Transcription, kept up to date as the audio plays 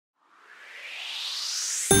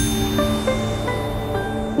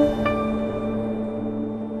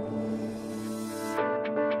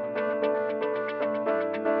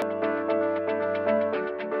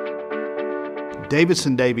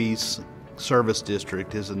Davidson-Davie's service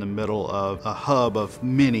district is in the middle of a hub of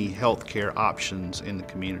many healthcare options in the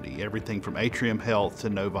community. Everything from Atrium Health to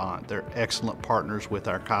Novant. They're excellent partners with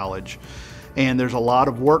our college. And there's a lot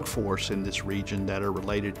of workforce in this region that are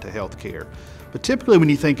related to healthcare. But typically when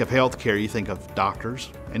you think of healthcare, you think of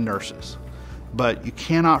doctors and nurses. But you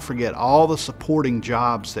cannot forget all the supporting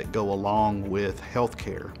jobs that go along with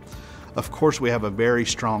healthcare. Of course, we have a very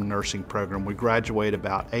strong nursing program. We graduate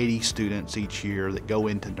about 80 students each year that go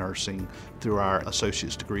into nursing through our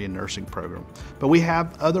associate's degree in nursing program. But we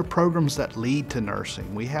have other programs that lead to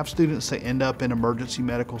nursing. We have students that end up in emergency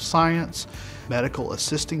medical science, medical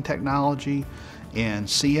assisting technology, and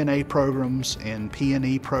CNA programs and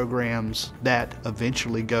P&E programs that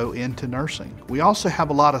eventually go into nursing. We also have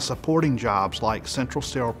a lot of supporting jobs like central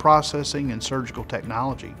sterile processing and surgical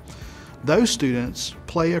technology. Those students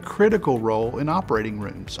play a critical role in operating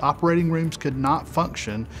rooms. Operating rooms could not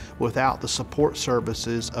function without the support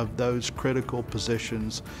services of those critical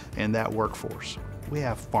positions and that workforce. We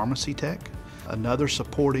have pharmacy tech, another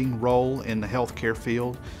supporting role in the healthcare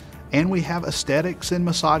field, and we have aesthetics and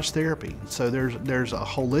massage therapy. So there's a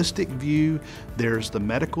holistic view, there's the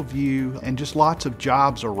medical view, and just lots of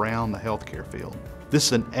jobs around the healthcare field. This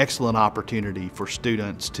is an excellent opportunity for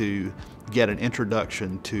students to get an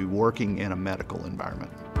introduction to working in a medical environment.